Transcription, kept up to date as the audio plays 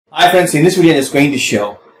Hi friends, in this video I am just going to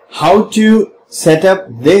show how to set up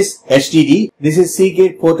this HDD. This is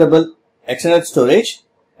Seagate Portable External Storage,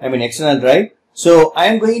 external drive. So I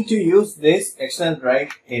am going to use this external drive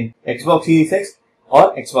in Xbox Series X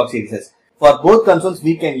or Xbox Series S. For both consoles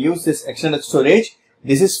we can use this external storage.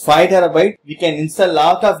 This is 5 TB. We can install a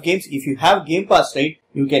lot of games. If you have Game Pass, right,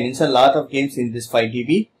 you can install a lot of games in this 5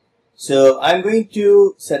 TB. So I am going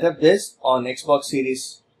to set up this on Xbox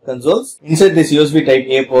Series consoles. Insert this USB type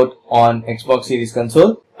A port on Xbox Series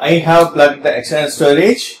console. I have plugged the external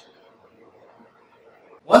storage.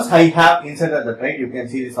 Once I have inserted the right, you can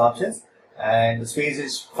see these options, and the space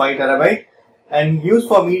is 5 TB and used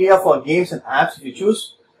for media for games and apps. If you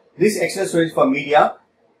choose this external storage for media,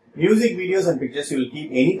 music, videos and pictures, you will keep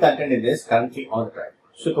any content in this currently on the drive.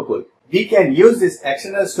 Super cool. We can use this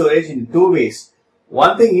external storage in two ways.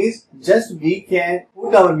 One thing is just we can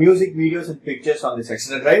put our music, videos and pictures on this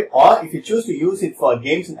external drive, or if you choose to use it for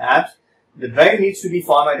games and apps, the drive needs to be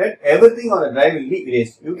formatted. Everything on the drive will be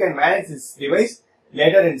erased. You can manage this device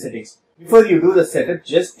later in settings. Before you do the setup,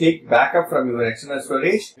 just take backup from your external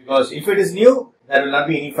storage, because if it is new, there will not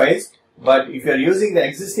be any files. But if you are using the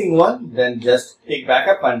existing one, then just take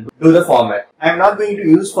backup and do the format. I am not going to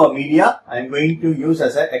use for media. I am going to use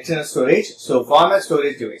as an external storage. So format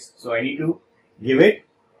storage device. So I need to give it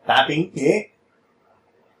tapping A.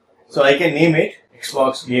 So I can name it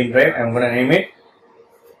Xbox Game Drive. I'm going to name it.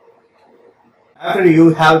 After you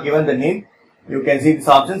have given the name, you can see these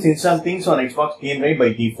options. Install things on Xbox Game Drive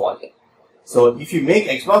by default. So if you make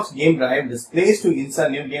Xbox Game Drive this place to install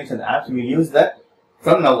new games and apps, we'll use that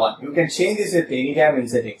from now on. You can change this at any time in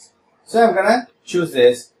settings. So I'm going to choose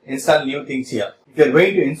this, install new things here. If you're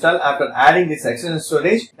going to install after adding this external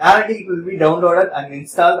storage, directly it will be downloaded and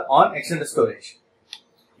installed on external storage.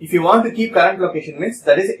 If you want to keep current location, means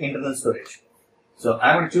that is internal storage. So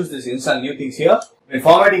I'm going to choose this install new things here. When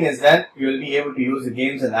formatting is done, you will be able to use the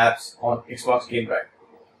games and apps on Xbox Game Drive.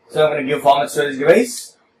 So I'm going to give format storage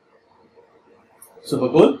device. Super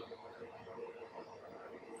cool.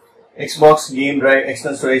 Xbox Game Drive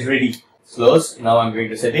external storage ready. Close. Now I'm going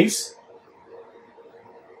to settings.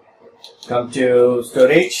 Come to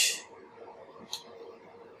storage.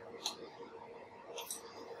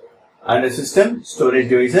 Under system, storage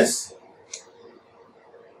devices.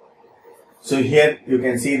 So here you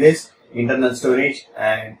can see this internal storage,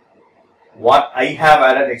 and what I have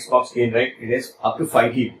added Xbox Game Drive, it is up to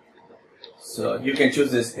 5 GB. So you can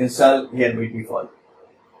choose this install here by default.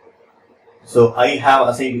 So I have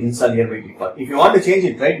assigned install here by default. If you want to change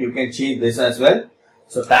it, right, you can change this as well.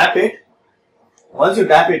 So tap it. Once you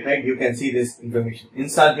tap it, right, you can see this information.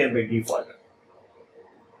 Install here by default.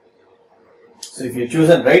 So if you choose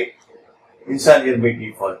it, right, install here by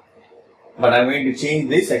default. But I'm going to change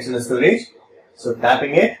this external storage. So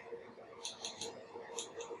tapping it.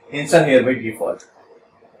 Install here by default.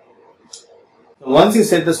 So once you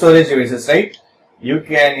set the storage devices, right, you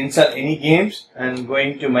can install any games, and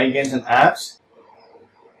going to my games and apps.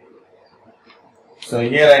 So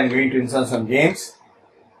here I am going to install some games.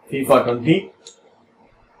 FIFA 20.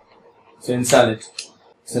 So install it.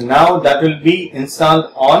 So now that will be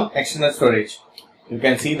installed on external storage. You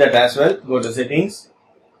can see that as well. Go to settings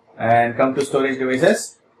and come to storage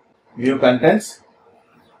devices. View contents.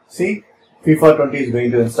 See, FIFA 20 is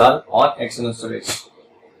going to install on external storage.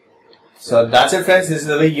 So that's it friends. This is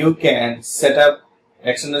the way you can set up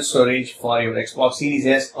external storage for your Xbox Series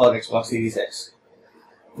S or Xbox Series X.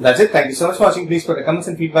 That's it. Thank you so much for watching. Please put the comments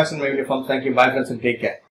and feedbacks in my video forms. Thank you. Bye friends and take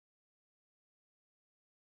care.